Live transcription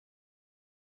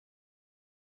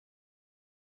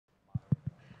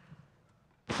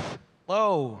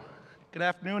Hello. Good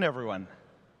afternoon, everyone.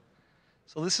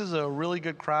 So this is a really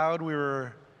good crowd. We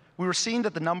were seeing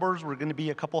that the numbers were going to be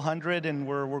a couple hundred, and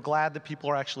we're glad that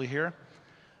people are actually here.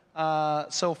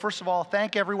 So first of all,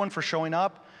 thank everyone for showing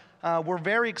up. We're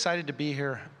very excited to be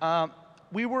here.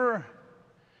 We were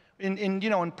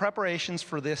in preparations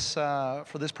for this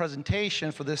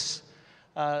presentation, for this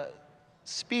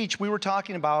speech. We were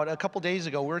talking about a couple days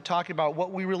ago. We were talking about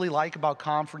what we really like about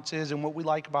conferences and what we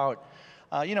like about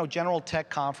general tech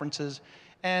conferences.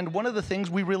 And one of the things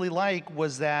we really like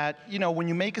was that when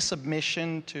you make a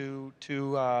submission to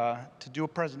do a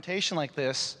presentation like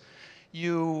this,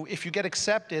 if you get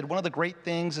accepted, one of the great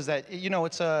things is that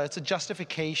it's a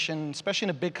justification, especially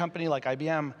in a big company like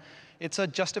IBM. It's a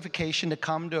justification to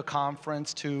come to a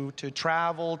conference, to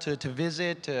travel, to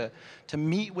visit, to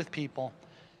meet with people.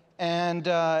 And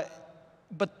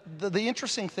but the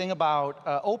interesting thing about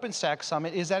OpenStack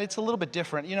Summit is that it's a little bit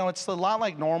different. It's a lot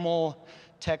like normal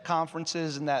tech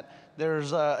conferences in that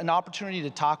there's an opportunity to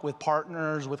talk with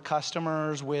partners, with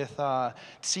customers,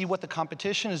 see what the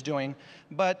competition is doing.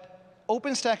 But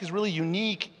OpenStack is really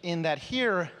unique in that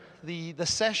here, the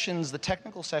sessions, the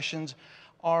technical sessions,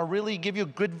 really give you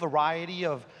a good variety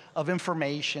of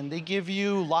information. They give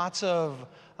you lots of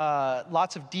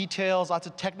details, lots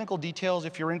of technical details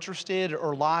if you're interested,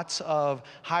 or lots of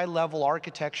high-level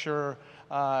architecture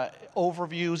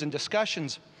overviews and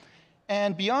discussions.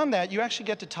 And beyond that, you actually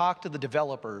get to talk to the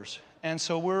developers. And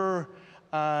so we're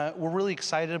really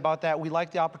excited about that. We like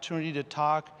the opportunity to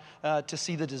talk, to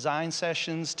see the design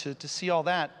sessions, to see all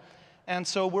that. And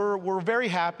so we're very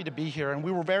happy to be here, and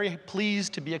we were very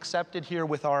pleased to be accepted here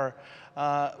with our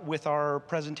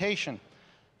presentation.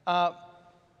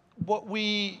 What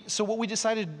we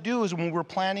decided to do is, when we were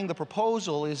planning the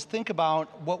proposal, is think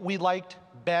about what we liked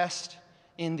best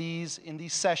in these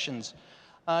sessions.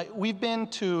 We've been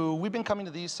coming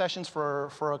to these sessions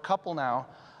for a couple now,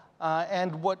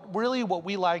 and what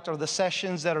we liked are the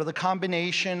sessions that are the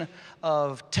combination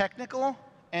of technical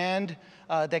and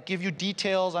that give you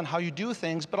details on how you do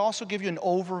things, but also give you an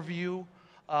overview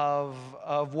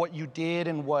of what you did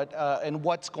and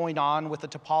what's going on with the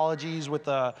topologies, with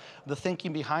the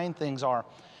thinking behind things are.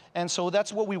 And so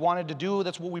that's what we wanted to do,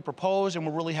 that's what we proposed, and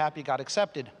we're really happy it got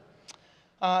accepted.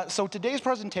 So today's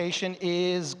presentation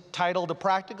is titled "A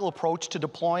Practical Approach to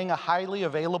Deploying a Highly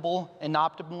Available and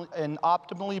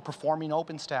Optimally Performing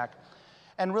OpenStack."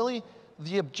 And really,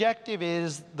 the objective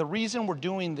is, the reason we're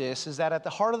doing this is that at the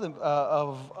heart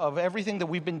of everything that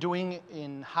we've been doing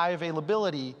in high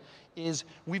availability is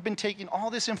we've been taking all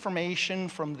this information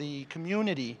from the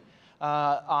community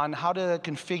on how to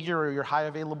configure your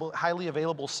highly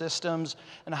available systems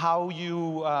and how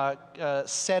you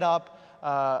set up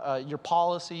your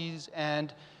policies.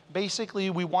 And basically,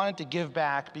 we wanted to give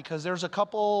back because there's a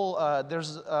couple,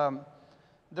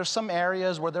 there's some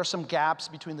areas where there's some gaps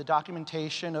between the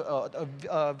documentation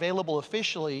available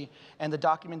officially and the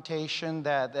documentation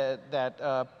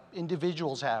that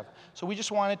individuals have. So we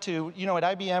just wanted to,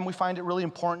 at IBM, we find it really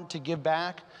important to give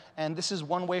back, and this is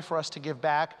one way for us to give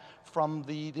back from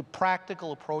the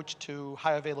practical approach to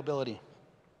high availability.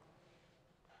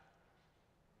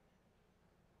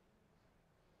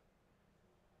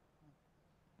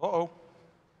 Uh-oh.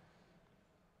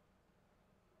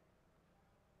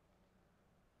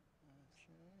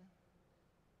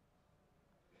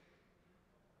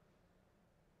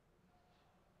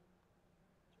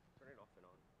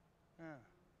 Yeah.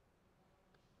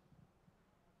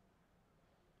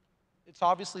 It's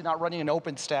obviously not running an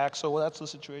OpenStack, so that's the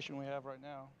situation we have right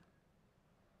now.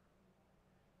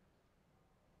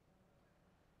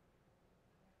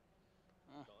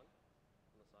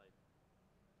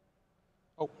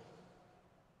 Oh.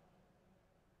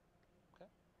 Okay.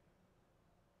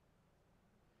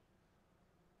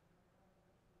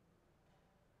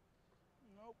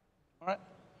 Nope. All right.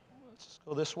 Let's just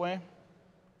go this way.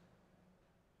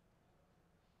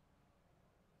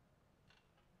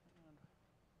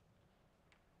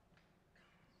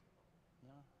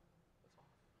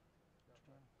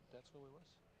 That's what it was.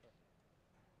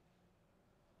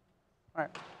 All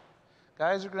right.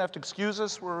 Guys, you're going to have to excuse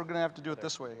us. We're going to have to do it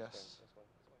this way, I guess.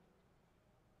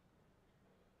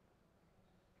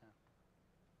 Yeah.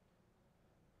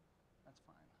 That's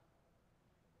fine.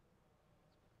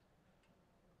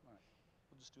 All right.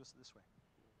 We'll just do this way.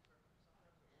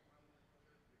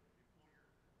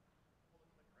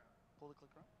 Pull the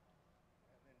clicker out.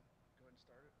 And then go ahead and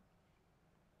start it.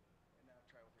 And now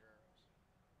try with your arrows.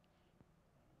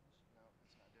 No,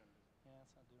 it's not doing it. Yeah,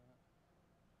 it's not doing it.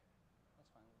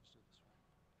 That's fine. We'll just do it this way.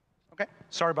 Okay.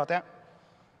 Sorry about that.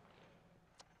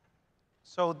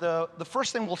 So the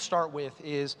first thing we'll start with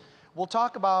is We'll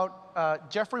talk about,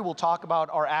 Jeffrey will talk about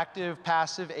our active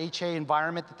passive HA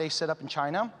environment that they set up in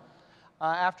China.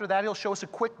 After that, he'll show us a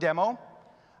quick demo.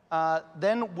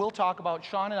 Then we'll talk about,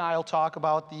 Shaun and I will talk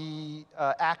about the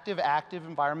active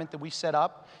environment that we set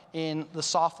up in the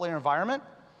SoftLayer environment.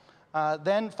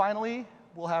 Then finally,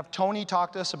 we'll have Tony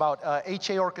talk to us about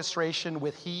HA orchestration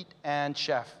with Heat and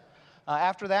Chef.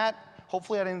 After that,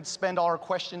 hopefully I didn't spend all our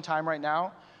question time right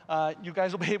now. You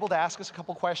guys will be able to ask us a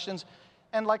couple questions.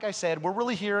 And like I said, we're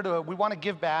really here to, we want to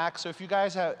give back. So if you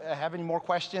guys have any more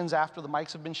questions after the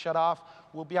mics have been shut off,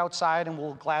 we'll be outside and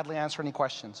we'll gladly answer any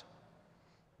questions.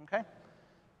 Okay?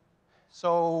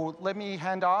 So let me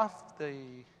hand off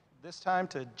this time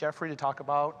to Jeffrey to talk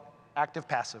about active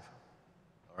passive.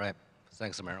 All right.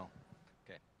 Thanks, Manuel.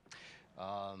 Okay.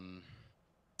 I'm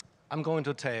going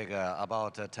to take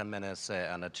about 10 minutes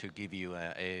and to give you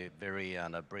a very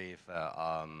brief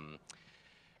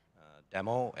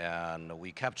demo, and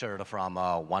we captured from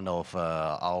one of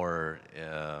our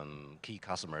key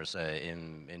customers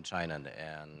in China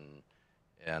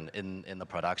and in the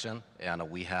production, and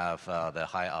we have the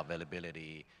high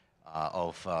availability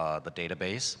of the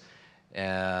database.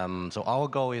 So our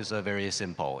goal is very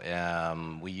simple.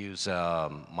 We use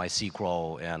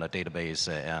MySQL and a database,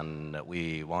 and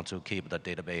we want to keep the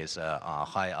database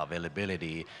high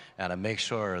availability and make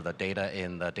sure the data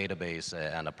in the database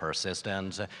and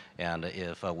persistent. And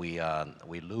if we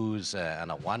lose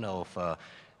one of the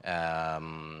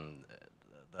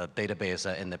database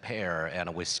in the pair,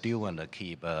 and we still want to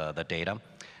keep the data.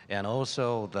 And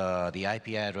also the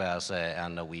IP address,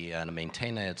 and we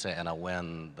maintain it, and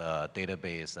when the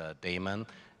database daemon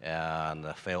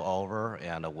and fail over,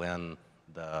 and when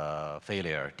the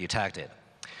failure detected.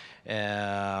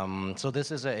 So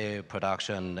this is a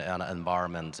production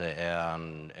environment,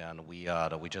 and we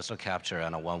just captured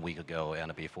 1 week ago,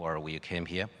 and before we came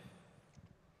here.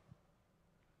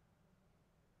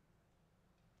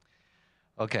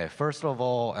 Okay, first of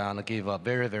all, and give a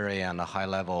very, very high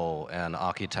level and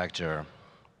architecture.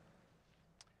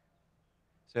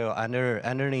 So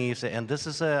underneath, and this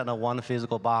is one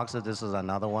physical box. This is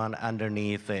another one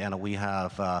underneath, and we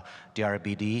have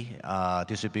DRBD,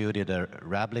 distributed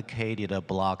replicated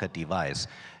block device,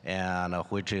 and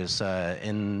which is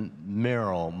in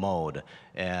mirror mode.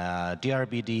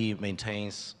 DRBD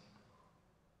maintains.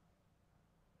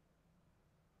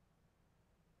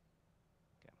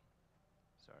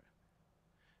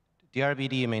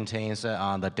 DRBD maintains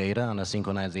the data and the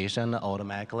synchronization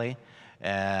automatically.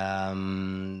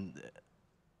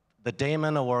 The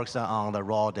daemon works on the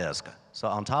raw disk. So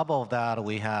on top of that,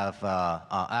 we have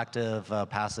active,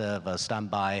 passive,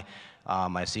 standby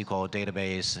MySQL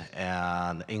database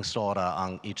and installed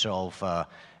on each of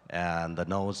the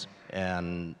nodes.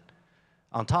 And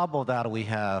on top of that, we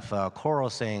have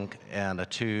Corosync and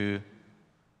to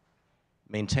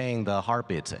maintain the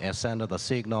heartbeat and send the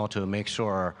signal to make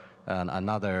sure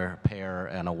another pair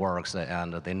works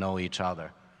and they know each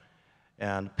other.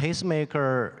 And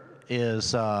Pacemaker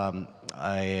is a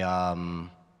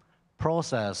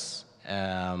process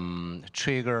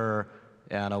trigger,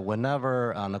 and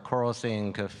whenever the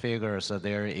Corosync figures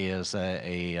there is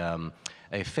a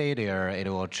failure, it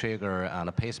will trigger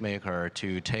a Pacemaker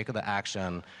to take the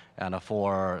action and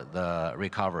for the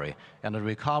recovery. And the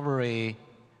recovery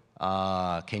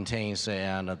contains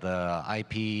the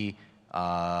IP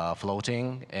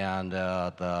floating and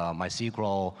the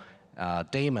MySQL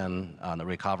daemon on the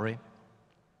recovery.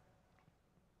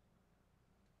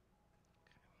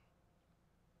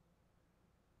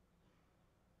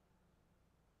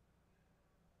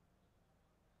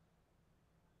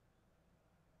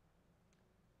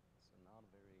 It's not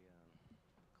very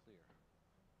clear.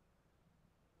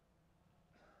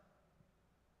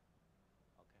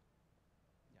 Okay.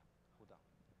 Yeah, hold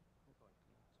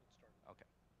on. Okay.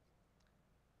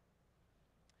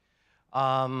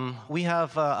 We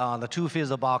have the two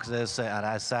physical boxes, as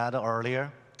I said earlier.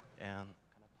 And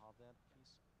can I pause that,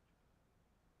 please?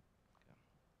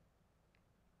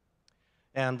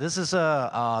 Okay. And this is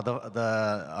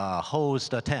the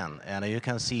host 10, and you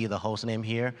can see the host name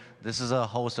here. This is a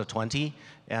host 20,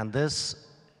 and this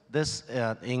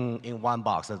in one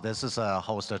box. This is a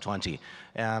host 20,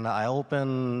 and I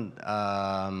open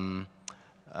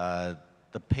the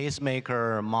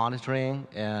Pacemaker monitoring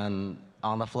and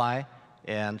on the fly,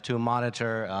 and to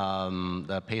monitor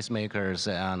the pacemakers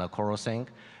and Corosync.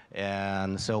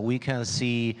 And so we can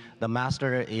see the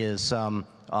master is on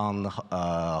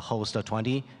host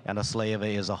 20, and the slave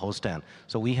is a host 10.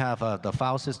 So we have the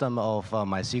file system of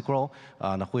MySQL,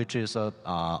 which is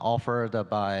offered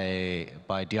by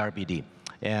DRBD,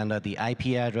 and the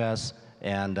IP address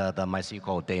and the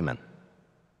MySQL daemon.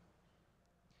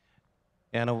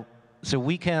 And so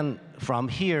we can, from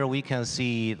here, we can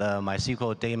see the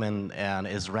MySQL daemon and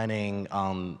is running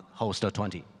on host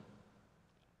 20.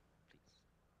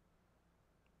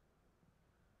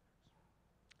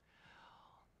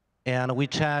 And we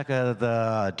check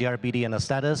the DRBD and the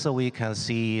status, so we can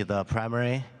see the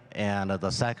primary and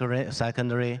the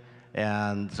secondary,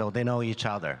 and so they know each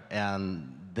other.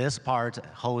 And this part,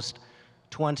 host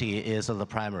 20 is the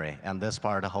primary, and this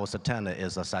part, host 10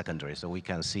 is the secondary. So we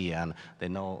can see, and they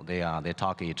know they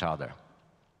talk to each other.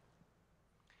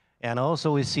 And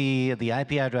also we see the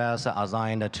IP address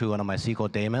assigned to an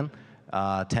MySQL daemon,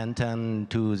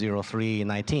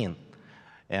 10.10.203.19.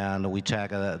 And we check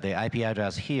the IP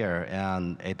address here,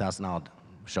 and it does not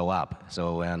show up.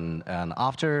 So and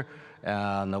after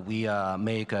we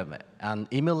make an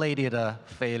emulated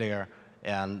failure,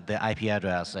 and the IP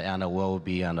address and will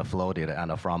be floated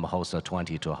and from host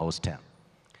 20 to host 10.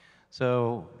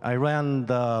 So I ran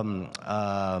the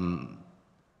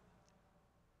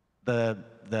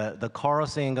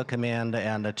Corosync command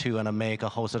and to make a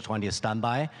host 20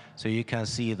 standby, so you can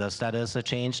see the status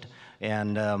changed,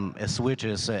 and it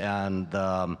switches and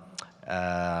the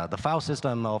file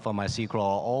system of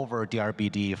MySQL over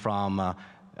DRBD from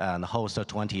host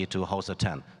 20 to host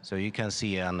 10. So you can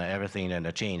see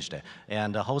everything changed.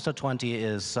 And host 20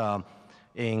 is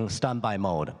in standby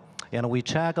mode. And we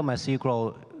check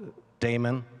MySQL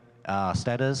daemon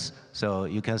status, so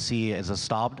you can see it's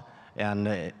stopped,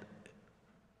 and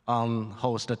on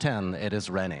host 10, it is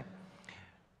running.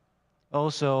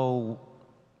 Also,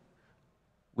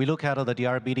 we look at the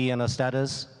DRBD and the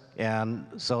status, and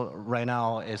so right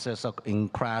now it's just in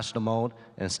crashed mode,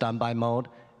 in standby mode,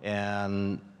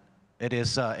 and it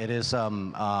is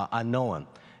unknown.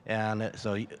 And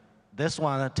so this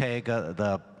one take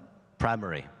the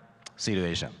primary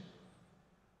situation.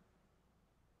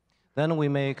 Then we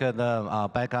make the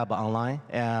backup online,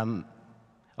 and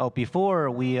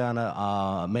before we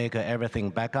make everything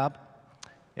backup,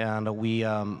 and we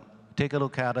take a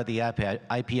look at the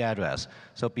IP address.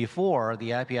 So before,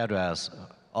 the IP address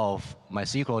of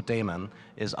MySQL daemon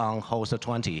is on host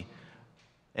 20.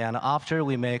 And after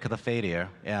we make the failure,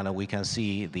 and we can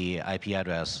see the IP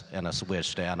address and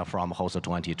switched and from host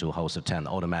 20 to host 10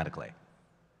 automatically.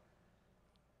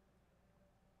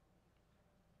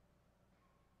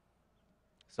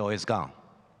 So it's gone.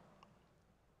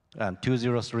 And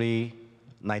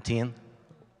 203.19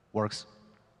 works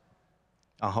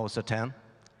on host 10.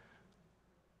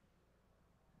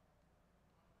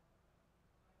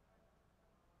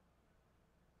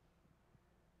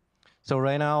 So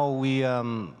right now we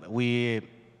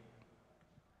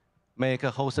make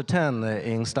a host 10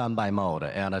 in standby mode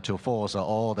and to force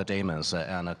all the daemons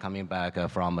and coming back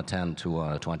from 10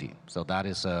 to 20. So that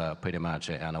is pretty much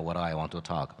what I want to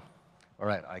talk. All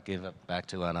right, I give it back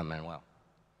to Manuel.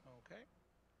 Okay.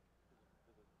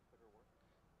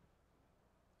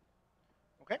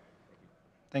 Okay.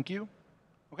 Thank you.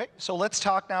 Okay, so let's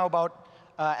talk now about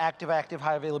active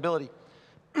high availability.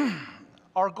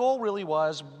 Our goal really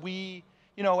was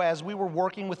as we were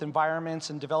working with environments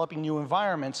and developing new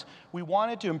environments, we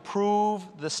wanted to improve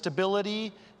the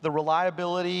stability, the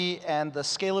reliability, and the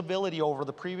scalability over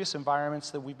the previous environments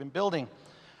that we've been building.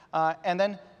 And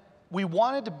then we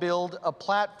wanted to build a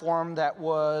platform that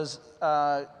was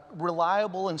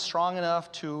reliable and strong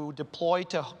enough to deploy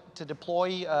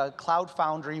Cloud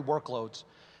Foundry workloads.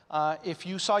 If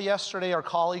you saw yesterday, our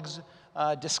colleagues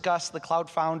discussed the Cloud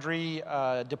Foundry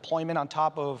deployment on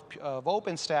top of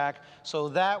OpenStack. So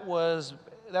that was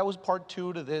part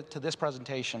two to this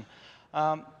presentation.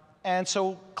 And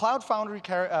so Cloud Foundry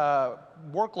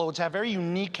workloads have very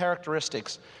unique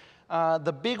characteristics.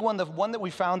 The big one, the one that we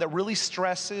found that really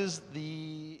stresses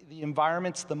the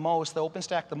environments the most, the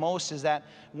OpenStack the most, is that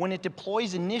when it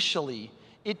deploys initially,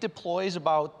 it deploys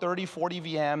about 30, 40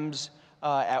 VMs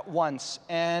at once.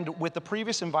 And with the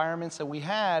previous environments that we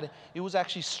had, it was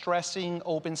actually stressing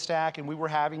OpenStack, and we were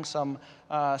having some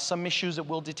issues that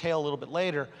we'll detail a little bit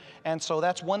later. And so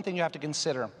that's one thing you have to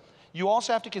consider. You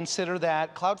also have to consider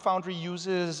that Cloud Foundry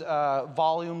uses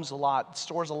volumes a lot,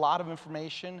 stores a lot of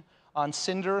information on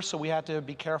Cinder, so we had to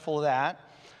be careful of that.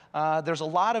 There's a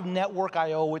lot of network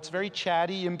I/O. It's very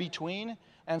chatty in between,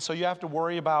 and so you have to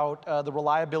worry about the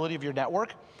reliability of your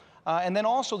network. And then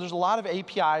also, there's a lot of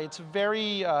API. It's a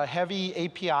very heavy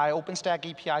API, OpenStack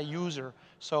API user,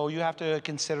 so you have to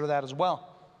consider that as well.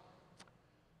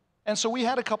 And so we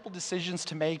had a couple decisions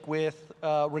to make with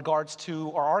regards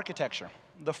to our architecture.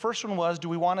 The first one was, do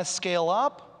we want to scale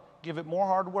up, give it more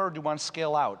hardware, or do we want to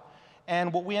scale out?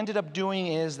 And what we ended up doing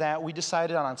is that we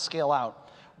decided on scale out.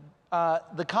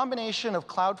 The combination of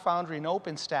Cloud Foundry and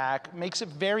OpenStack makes it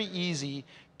very easy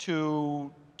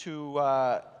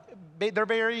they're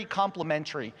very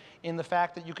complementary in the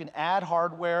fact that you can add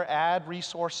hardware, add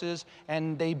resources,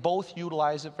 and they both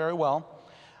utilize it very well.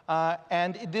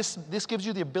 And this gives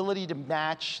you the ability to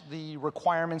match the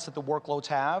requirements that the workloads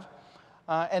have.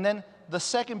 And then the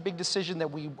second big decision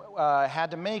that we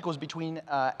had to make was between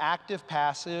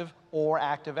active-passive or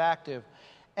active-active.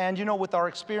 And you know, with our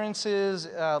experiences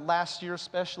last year,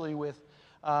 especially with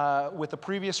the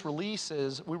previous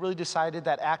releases, we really decided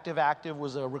that active-active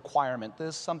was a requirement.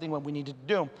 This is something that we needed to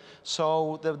do.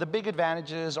 So the big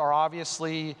advantages are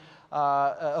obviously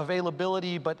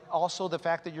availability, but also the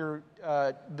fact that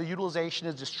the utilization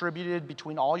is distributed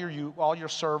between all your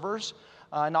servers.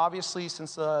 And obviously,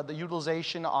 since the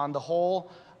utilization on the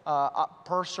whole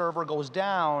per server goes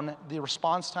down, the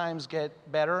response times get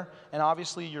better, and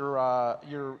obviously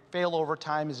your failover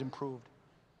time is improved.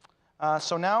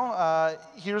 So now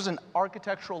here's an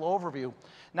architectural overview.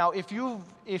 Now, if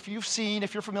you're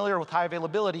familiar with high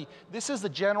availability, this is the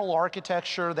general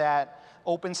architecture that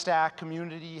OpenStack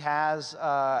community has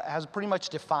pretty much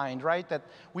defined, right? That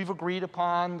we've agreed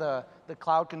upon the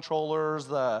cloud controllers,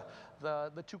 the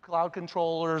two cloud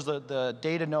controllers, the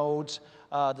data nodes,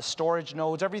 the storage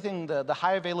nodes, everything, the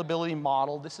high availability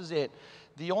model, this is it.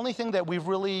 The only thing that we've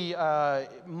really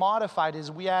modified is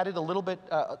we added a little bit,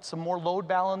 some more load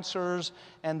balancers,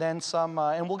 and then some,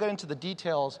 and we'll get into the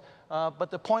details. But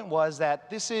the point was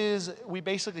that we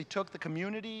basically took the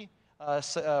community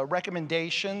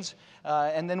recommendations,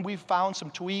 and then we've found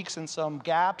some tweaks and some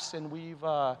gaps, and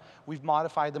we've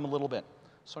modified them a little bit.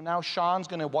 So now Shaun's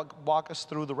going to walk us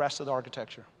through the rest of the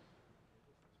architecture.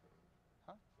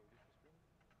 Huh?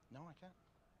 No, I can't.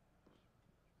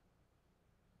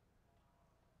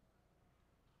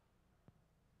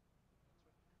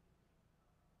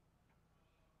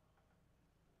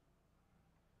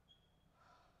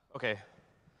 Okay,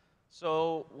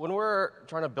 so when we're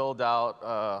trying to build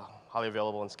out highly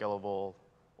available and scalable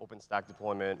OpenStack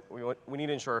deployment, we need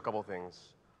to ensure a couple of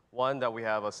things. One, that we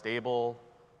have a stable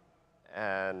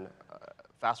and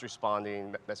fast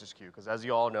responding message queue, because as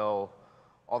you all know,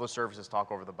 all the services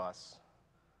talk over the bus.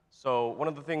 So one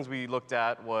of the things we looked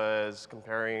at was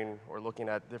comparing or looking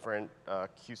at different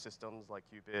queue systems like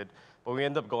Cupid, but we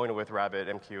ended up going with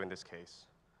RabbitMQ in this case.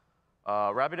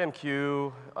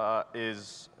 RabbitMQ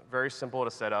is very simple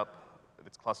to set up.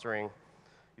 It's clustering.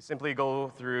 You simply go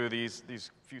through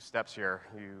these few steps here.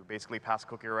 You basically pass a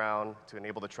cookie around to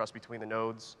enable the trust between the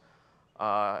nodes,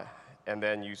 and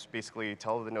then you basically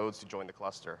tell the nodes to join the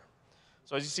cluster.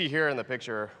 So as you see here in the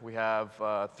picture, we have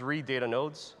 3 data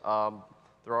nodes.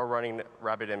 They're all running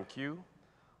RabbitMQ,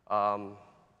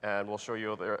 and we'll show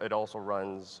you it also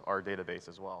runs our database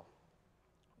as well.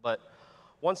 But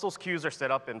once those queues are set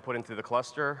up and put into the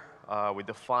cluster, we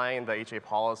define the HA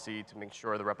policy to make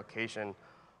sure the replication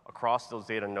across those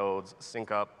data nodes sync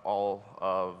up all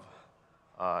of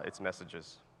its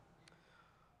messages.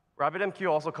 RabbitMQ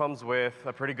also comes with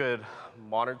a pretty good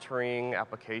monitoring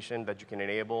application that you can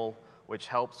enable, which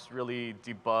helps really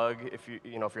debug if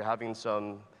you're having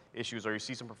some issues or you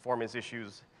see some performance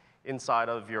issues inside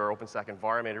of your OpenStack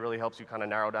environment. It really helps you kind of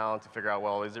narrow down to figure out,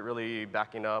 well, is it really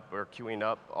backing up or queuing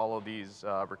up all of these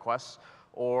requests?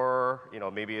 Or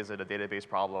maybe is it a database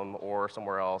problem or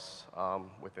somewhere else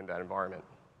within that environment?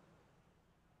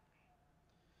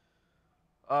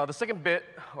 The second bit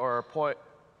or point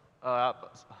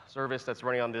service that's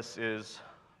running on this is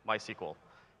MySQL.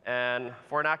 And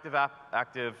for an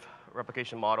active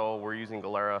replication model, we're using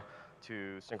Galera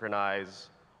to synchronize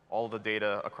all the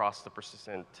data across the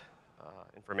persistent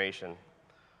information.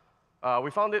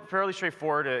 We found it fairly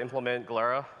straightforward to implement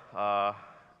Galera. Out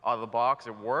of the box,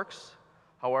 it works.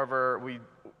 However,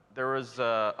 there was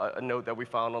a note that we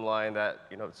found online that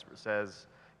says,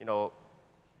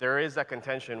 there is that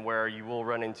contention where you will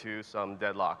run into some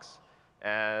deadlocks.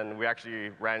 And we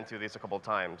actually ran into this a couple of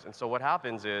times. And so what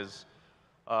happens is,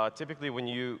 typically when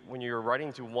you're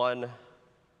writing to one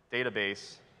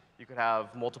database, you could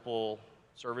have multiple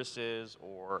services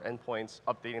or endpoints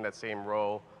updating that same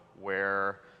row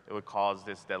where it would cause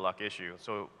this deadlock issue.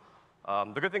 So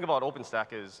the good thing about OpenStack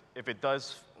is if it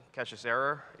does catch this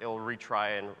error, it'll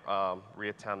retry and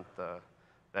reattempt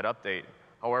that update.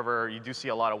 However, you do see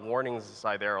a lot of warnings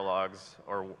inside the error logs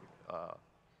or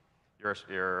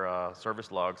your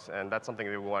service logs, and that's something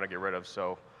that we want to get rid of.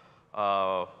 So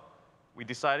we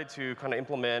decided to kind of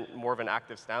implement more of an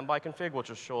active standby config, which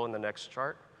will show in the next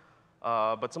chart.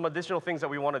 But some additional things that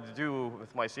we wanted to do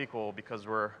with MySQL, because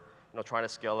we're trying to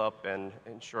scale up and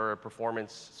ensure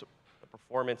performance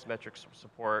metrics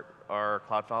support our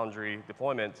Cloud Foundry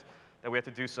deployment, that we have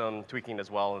to do some tweaking as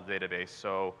well in the database.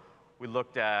 So we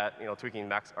looked at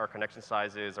tweaking our connection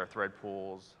sizes, our thread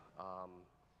pools,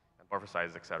 and buffer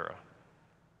sizes, et cetera.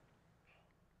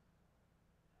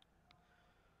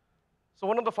 So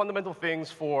one of the fundamental things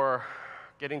for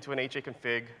getting to an HA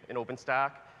config in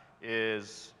OpenStack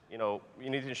is you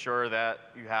need to ensure that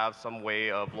you have some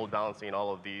way of load balancing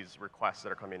all of these requests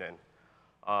that are coming in.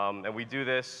 And we do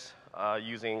this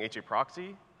using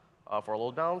HAProxy for a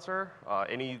load balancer.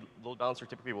 Any load balancer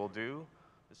typically will do.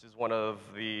 This is one of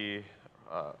the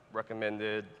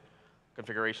recommended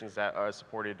configurations that are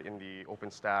supported in the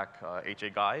OpenStack HA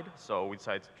guide, so we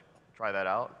decided to try that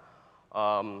out.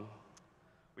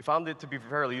 We found it to be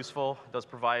fairly useful. It does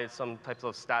provide some types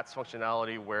of stats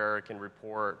functionality where it can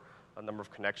report a number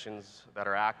of connections that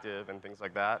are active and things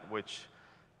like that, which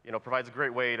provides a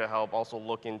great way to help also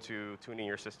look into tuning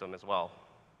your system as well.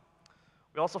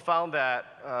 We also found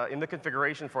that in the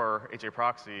configuration for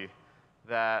HAProxy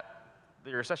that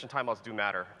your session timeouts do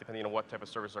matter, depending on what type of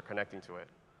service are connecting to it.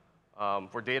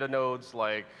 For data nodes,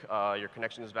 like your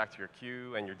connections back to your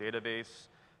queue and your database,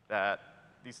 that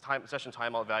these session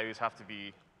timeout values have to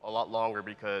be a lot longer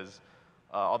because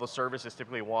all the services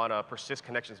typically want to persist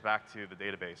connections back to the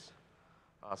database.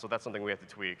 So that's something we have to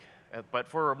tweak. But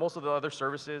for most of the other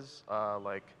services,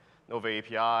 like Nova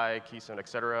API, Keystone, et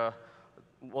cetera,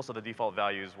 most of the default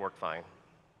values work fine.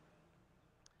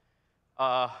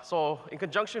 So in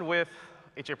conjunction with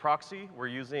HAProxy, we're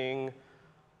using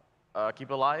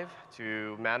KeepAlive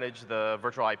to manage the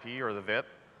virtual IP or the VIP.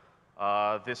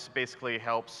 This basically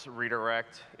helps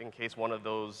redirect in case one of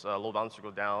those load balancers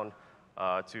go down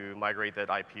to migrate that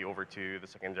IP over to the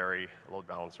secondary load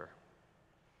balancer.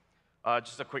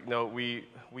 Just a quick note, we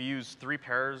use 3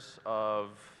 pairs of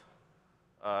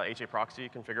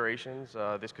HAProxy configurations.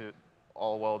 This could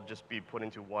all well just be put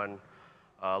into one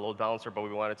load balancer, but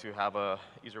we wanted to have a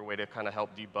easier way to kind of help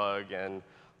debug and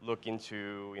look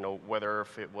into whether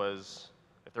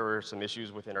if there were some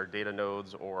issues within our data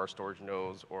nodes or our storage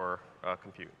nodes or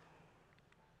compute.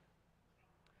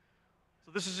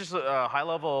 So this is just a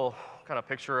high-level kind of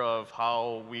picture of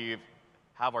how we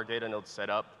have our data nodes set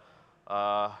up.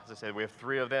 As I said, we have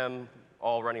 3 of them,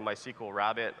 all running MySQL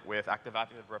Rabbit with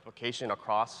active-active replication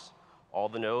across all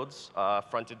the nodes,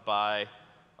 fronted by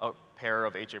a pair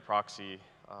of HAProxy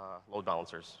load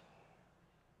balancers.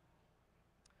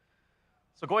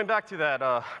 So going back to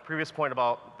that previous point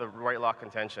about the write lock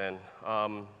contention,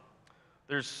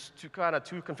 there's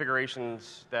two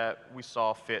configurations that we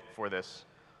saw fit for this.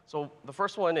 So the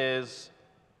first one is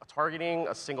targeting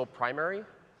a single primary.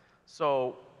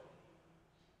 So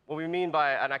what we mean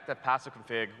by an active passive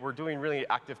config, we're doing really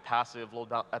active passive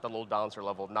at the load balancer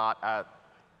level, not at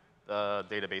the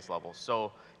database level.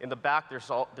 So in the back,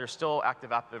 there's still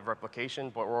active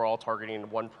replication, but we're all targeting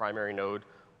one primary node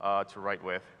to write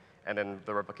with. And then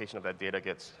the replication of that data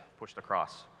gets pushed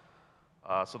across.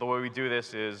 So the way we do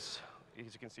this is,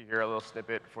 as you can see here, a little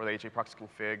snippet for the HAProxy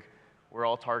config. We're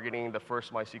all targeting the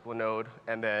first MySQL node,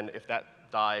 and then if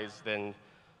that dies, then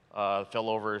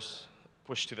failovers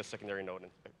push to the secondary node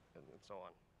and so on.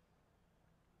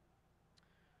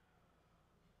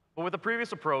 But with the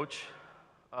previous approach,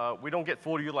 we don't get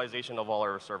full utilization of all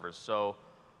our servers. So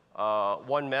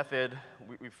one method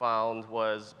we found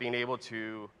was being able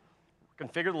to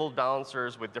configure the load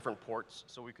balancers with different ports.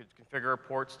 So we could configure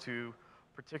ports to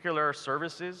particular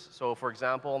services. So for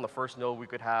example, on the first node, we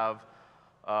could have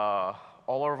all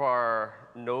of our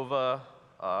Nova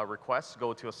requests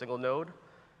go to a single node,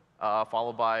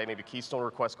 followed by maybe Keystone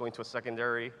requests going to a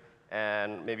secondary,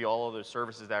 and maybe all of the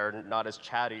services that are not as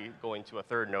chatty going to a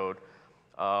third node.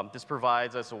 This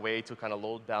provides us a way to kind of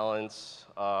load balance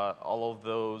all of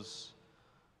those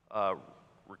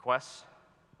requests,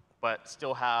 but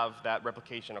still have that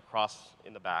replication across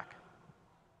in the back.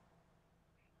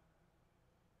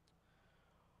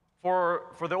 For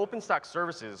the OpenStack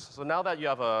services, so now that you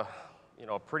have a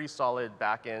pretty solid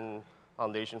backend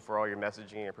foundation for all your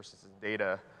messaging and persistent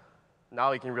data,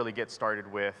 now you can really get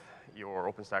started with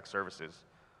your OpenStack services.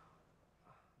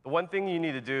 The one thing you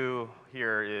need to do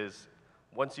here is,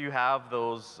 once you have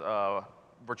those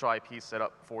virtual IPs set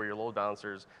up for your load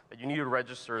balancers, that you need to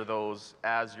register those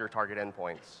as your target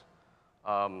endpoints.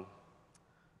 So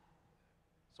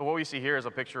what we see here is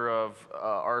a picture of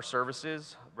our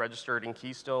services registered in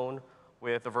Keystone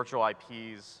with the virtual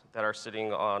IPs that are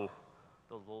sitting on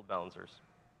the load balancers.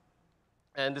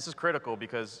 And this is critical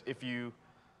because if you,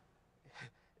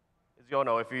 as you all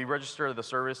know, if you register the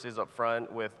services up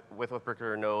front with a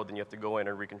particular node, then you have to go in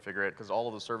and reconfigure it because all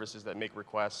of the services that make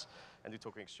requests and do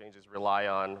token exchanges rely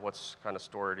on what's kind of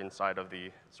stored inside of the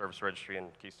service registry in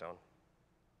Keystone.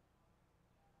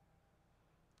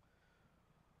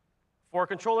 For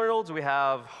controller nodes, we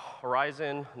have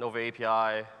Horizon, Nova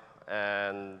API,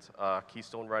 and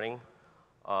Keystone running.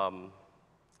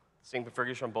 Same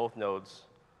configuration on both nodes.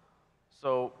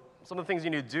 So some of the things you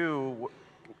need to do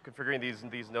configuring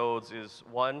these nodes is,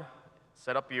 one,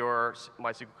 set up your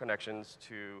MySQL connections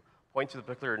to point to the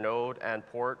particular node and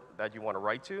port that you want to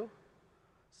write to.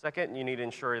 Second, you need to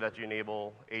ensure that you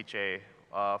enable HA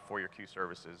for your Q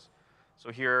services.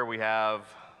 So here we have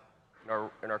in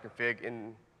our config,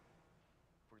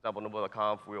 for example,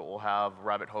 Nova.conf, we will have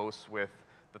Rabbit hosts with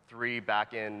the 3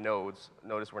 backend nodes.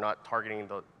 Notice we're not targeting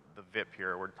the VIP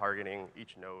here. We're targeting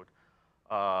each node.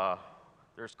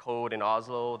 There's code in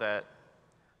Oslo that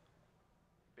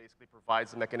basically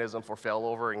provides the mechanism for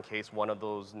failover in case one of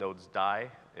those nodes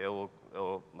die. It'll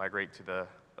migrate to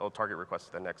it'll target request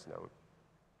to the next node.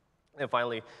 And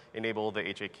finally, enable the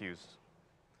HAQs.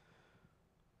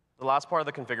 The last part of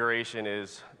the configuration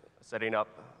is setting up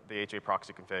the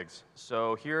HAProxy configs.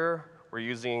 So here, we're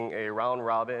using a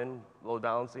round-robin load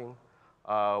balancing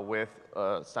with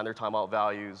standard timeout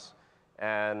values,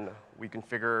 and we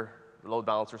configure the load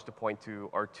balancers to point to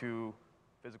our 2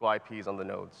 physical IPs on the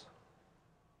nodes.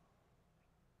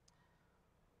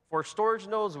 For storage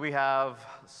nodes, we have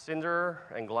Cinder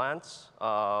and Glance,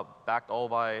 backed all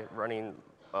by running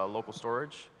local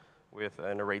storage with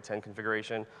an array 10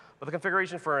 configuration. But the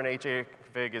configuration for an HA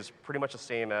config is pretty much the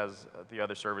same as the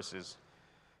other services.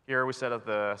 Here we set up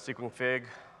the SQL config,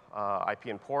 IP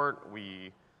and port.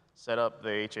 We set up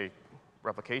the HA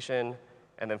replication,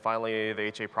 and then finally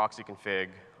the HAProxy config.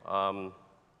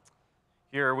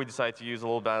 Here we decide to use a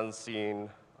load balancing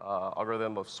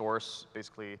algorithm of source,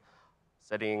 basically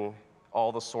setting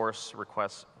all the source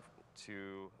requests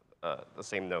to the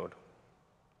same node.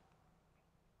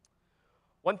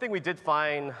 One thing we did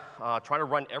find trying to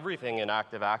run everything in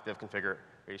active-active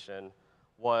configuration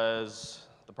was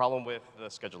the problem with the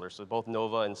scheduler, so both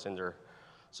Nova and Cinder.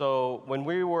 So when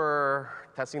we were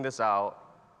testing this out,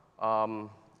 and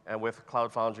with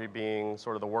Cloud Foundry being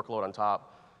sort of the workload on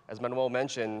top, as Manuel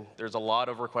mentioned, there's a lot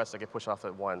of requests that get pushed off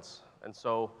at once. And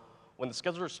so when the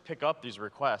schedulers pick up these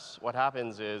requests, what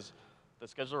happens is the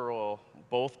scheduler will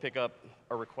both pick up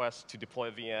a request to deploy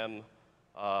a VM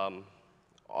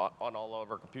on all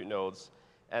of our compute nodes.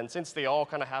 And since they all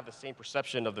kind of have the same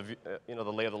perception of the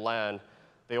lay of the land,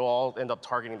 they will all end up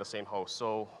targeting the same host.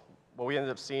 So what we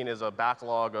ended up seeing is a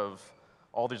backlog of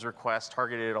all these requests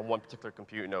targeted on one particular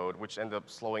compute node, which ended up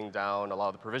slowing down a lot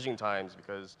of the provisioning times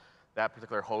because that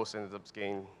particular host ended up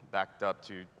getting backed up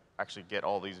to actually get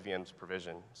all these VMs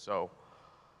provisioned. So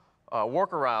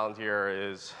workaround here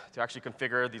is to actually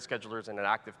configure these schedulers in an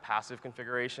active-passive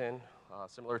configuration,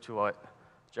 similar to what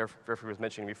Jeffrey was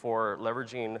mentioning before,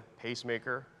 leveraging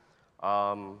Pacemaker.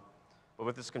 But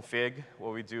with this config,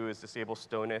 what we do is disable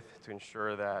stoneth to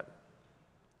ensure that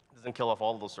it doesn't kill off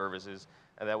all of those services,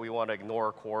 and that we want to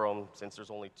ignore quorum since there's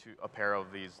only a pair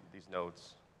of these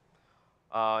nodes.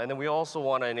 And then we also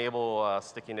want to enable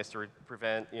stickiness to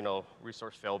prevent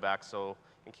resource failback. So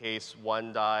in case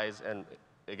one dies and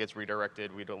it gets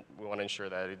redirected, we want to ensure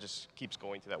that it just keeps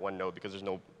going to that one node because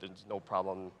there's no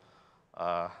problem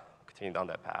continuing down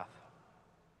that path.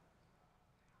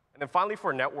 And then finally,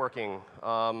 for networking,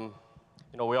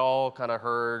 we all kind of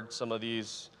heard some of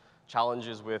these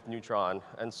challenges with Neutron,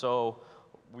 and so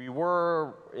we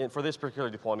were for this particular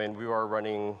deployment, we were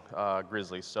running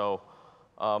Grizzly. So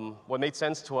what made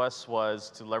sense to us was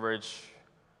to leverage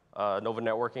Nova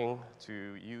networking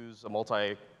to use a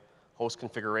multi-host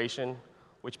configuration,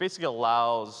 which basically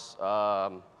allows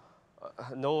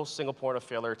no single point of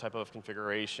failure type of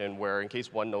configuration where in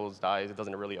case one node dies, it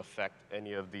doesn't really affect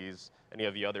any of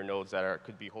the other nodes that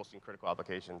could be hosting critical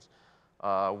applications.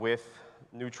 With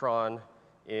Neutron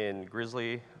in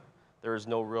Grizzly, there is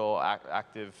no real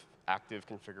active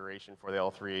configuration for the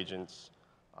L3 agents,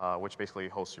 which basically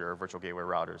hosts your virtual gateway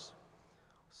routers.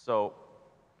 So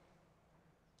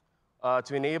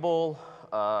to enable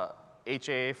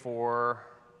HA for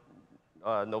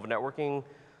Nova networking,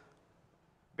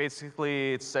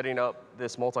 basically it's setting up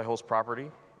this multi-host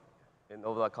property in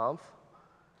Nova.conf,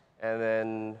 and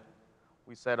then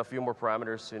we set a few more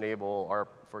parameters to enable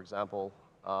for example,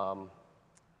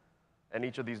 and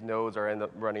each of these nodes are end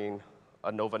up running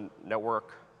a Nova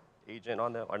network agent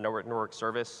on them, a network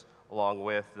service, along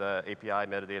with the API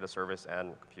metadata service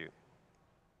and compute.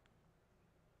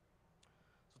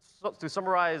 So to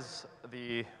summarize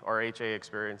our HA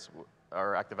experience,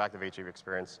 our active-active HA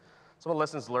experience, some of the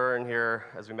lessons learned here,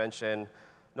 as we mentioned,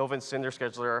 Nova and Cinder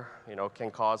scheduler,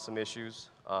 can cause some issues.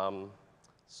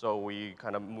 So we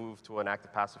kind of moved to an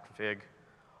active-passive config.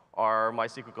 Our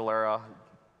MySQL Galera,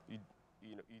 you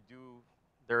do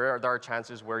there are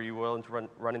chances where you will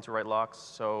run into write locks,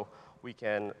 so we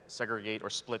can segregate or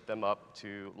split them up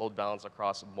to load balance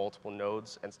across multiple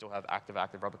nodes and still have active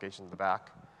replication in the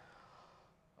back.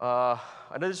 An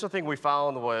additional thing we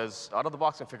found was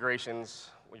out-of-the-box configurations,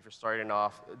 when you're starting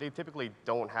off, they typically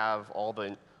don't have all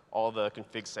the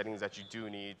config settings that you do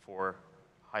need for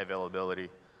high availability.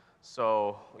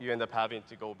 So you end up having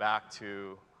to go back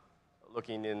to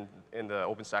looking in the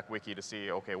OpenStack wiki to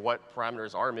see, OK, what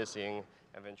parameters are missing,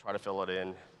 and then try to fill it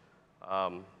in.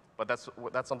 But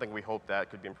that's something we hope that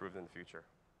could be improved in the future.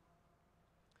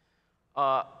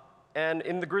 And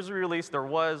in the Grizzly release, there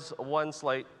was one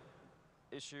slight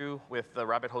issue with the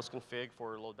Rabbit host config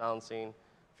for load balancing.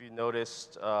 If you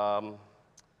noticed,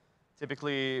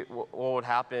 typically what would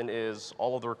happen is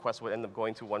all of the requests would end up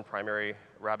going to one primary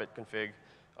Rabbit config.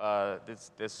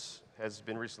 This has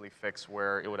been recently fixed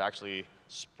where it would actually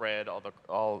spread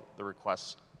all the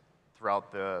requests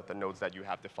throughout the nodes that you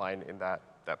have defined in that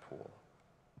pool.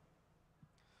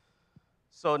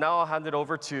 So now I'll hand it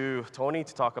over to Tony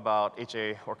to talk about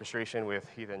HA orchestration with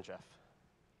Heath and Jeff.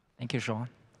 Thank you, Shaun.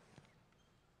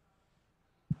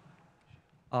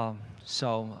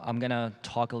 So I'm going to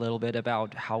talk a little bit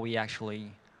about how we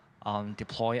actually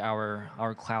deploy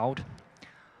our cloud.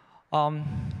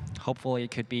 Hopefully, it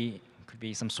could be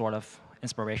some sort of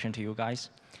inspiration to you guys.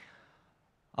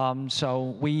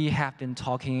 So we have been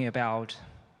talking about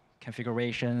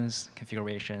configurations.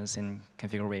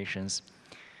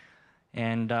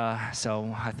 And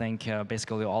so I think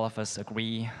basically all of us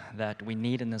agree that we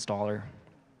need an installer.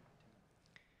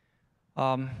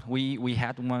 We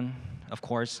had one, of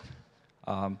course,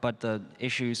 but the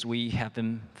issues we have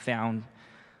been found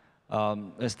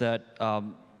is that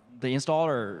the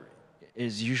installer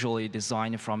is usually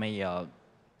designed from a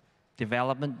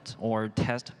development or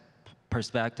test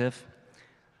perspective.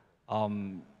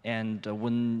 And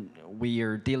when we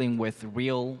are dealing with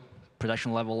real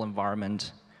production level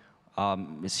environment,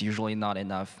 it's usually not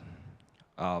enough.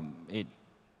 It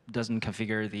doesn't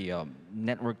configure the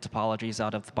network topologies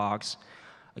out of the box.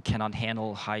 It cannot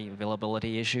handle high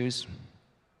availability issues.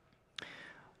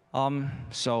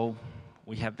 So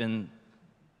we have been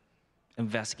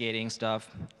investigating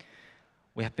stuff.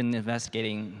 We have been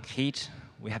investigating Heat.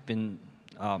 We have been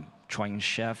trying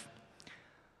Chef.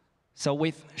 So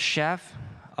with Chef,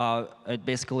 it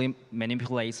basically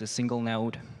manipulates a single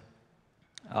node.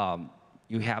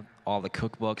 You have all the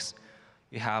cookbooks.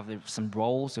 You have some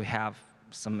roles. You have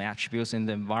some attributes in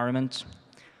the environment.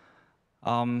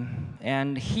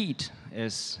 And Heat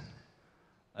is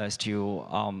to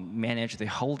manage the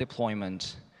whole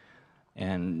deployment.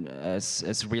 And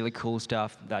it's really cool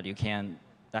stuff that you can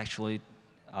actually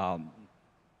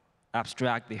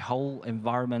abstract the whole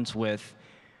environment with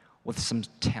some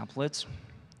templates.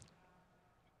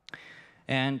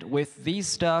 And with these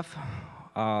stuff,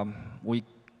 we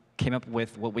came up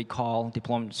with what we call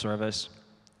deployment service.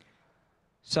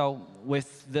 So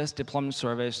with this deployment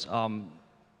service,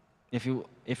 if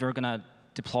you're going to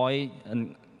deploy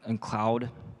in cloud,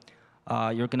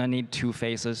 you're going to need two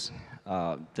phases,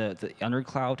 the under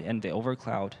cloud and the over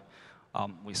cloud.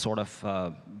 We sort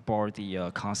of borrowed the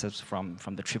concepts from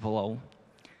the triple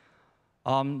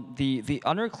O. The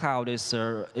under cloud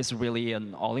is really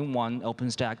an all-in-one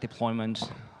OpenStack deployment,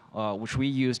 which we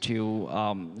use to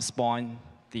spawn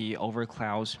the over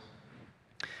clouds.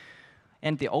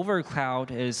 And the over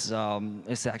cloud is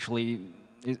actually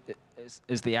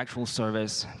the actual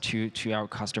service to our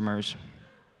customers.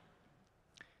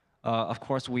 Of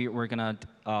course, we're gonna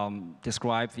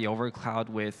describe the over cloud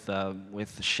with the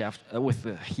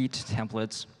Heat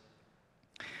templates.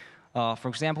 For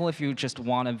example, if you just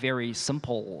want a very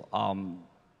simple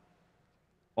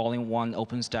all-in-one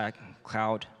OpenStack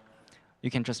cloud,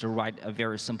 you can just write a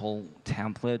very simple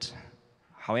template.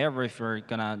 However, if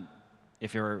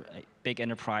you're a big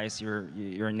enterprise,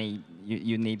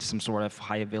 you need some sort of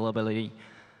high availability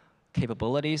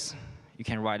capabilities. You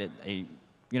can write a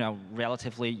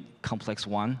relatively complex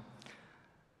one.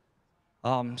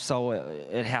 So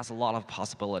it has a lot of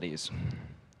possibilities.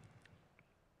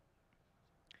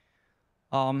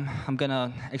 I'm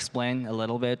gonna explain a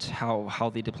little bit how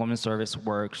the deployment service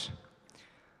works.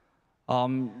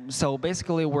 So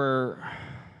basically,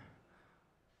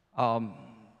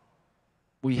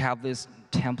 we have these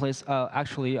templates.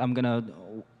 Actually, I'm gonna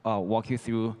walk you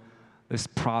through this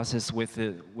process with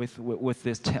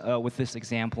this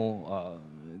example.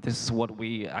 This is what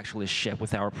we actually ship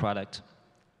with our product.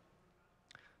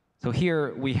 So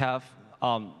here we have,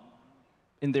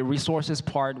 in the resources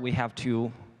part, we have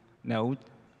two nodes,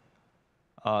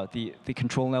 the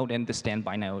control node and the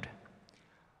standby node.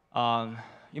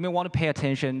 you may want to pay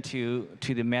attention to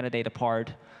the metadata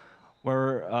part,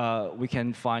 where we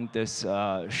can find this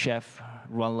chef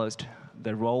run list,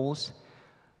 the roles,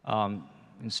 and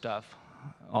stuff.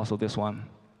 Also this one.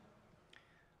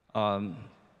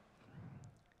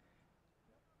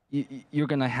 You're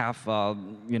gonna have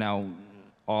you know,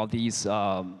 all these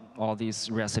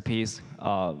recipes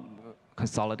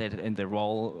consolidated in the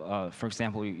role. For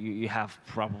example, you have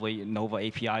probably Nova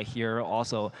API here.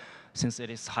 Also, since it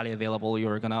is highly available,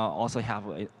 you're gonna also have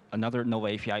another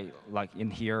Nova API like in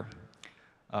here.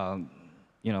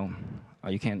 You know,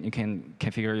 you can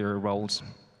configure your roles.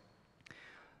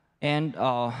 And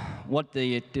what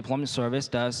the deployment service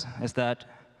does is that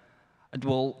it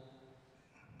will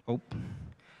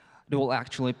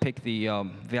actually pick the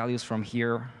values from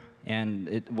here, and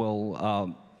it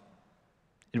will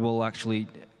actually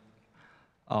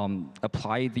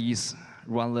apply these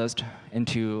run list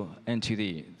into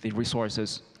the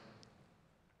resources.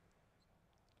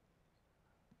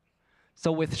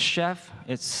 So with Chef,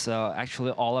 it's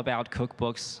actually all about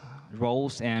cookbooks,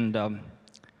 roles, and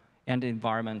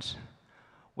environment.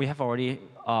 We have already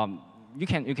you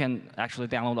can actually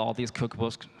download all these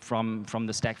cookbooks from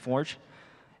the StackForge.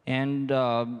 And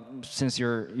since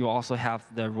you also have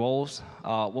the roles,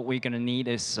 what we're going to need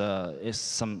is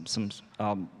some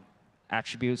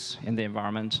attributes in the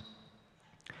environment.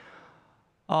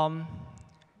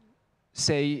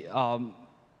 Since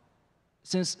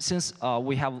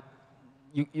we have,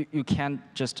 you can't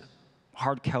just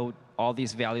hard code all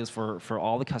these values for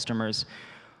all the customers.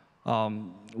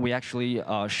 We actually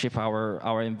ship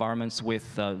our environments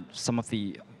with some of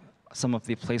the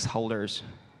placeholders,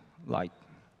 like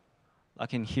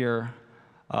in here,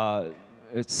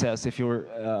 it says if you're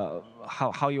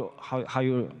how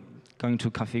you're going to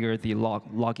configure the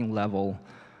logging level,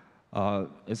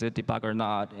 is it debug or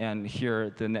not, and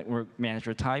here the network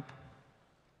manager type.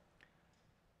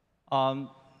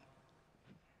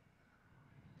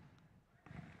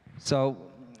 So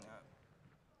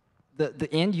the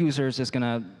end users is going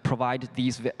to provide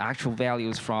these actual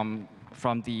values from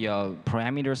the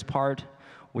parameters part.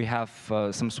 We have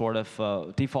some sort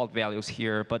of default values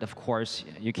here, but of course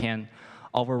you can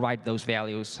override those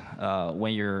values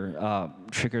when you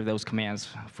trigger those commands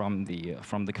from the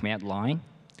command line.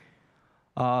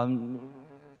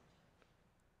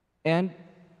 And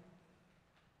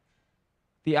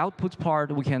the outputs part,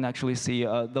 we can actually see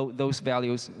those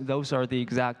values. Those are the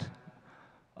exact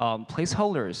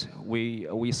placeholders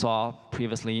we saw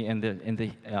previously in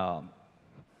the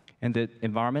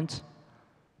environment.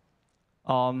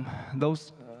 The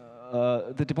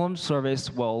deployment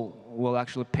service will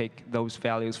actually pick those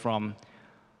values from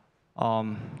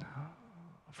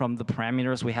the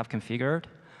parameters we have configured,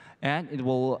 and it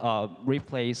will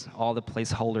replace all the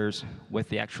placeholders with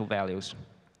the actual values.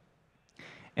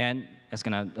 And it's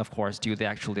going to, of course, do the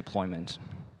actual deployment.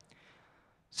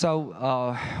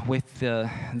 So with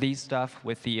these stuff,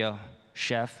 with the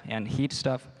chef and heat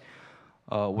stuff,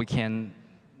 we can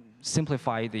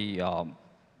simplify the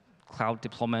cloud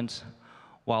deployment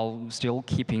while still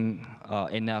keeping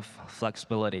enough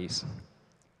flexibilities.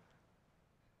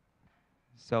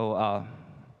 So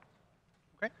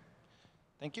great.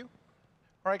 Thank you.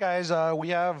 All right, guys, we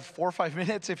have 4 or 5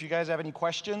 minutes. If you guys have any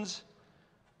questions,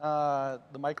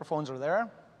 the microphones are there.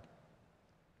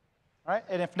 All right,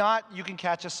 and if not, you can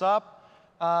catch us up.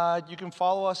 You can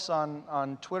follow us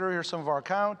on Twitter. Here's some of our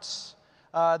accounts.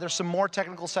 There's some more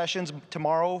technical sessions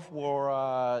tomorrow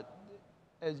for,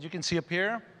 as you can see up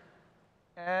here.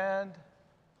 And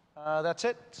that's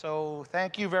it. So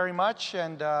thank you very much,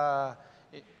 and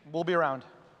we'll be around.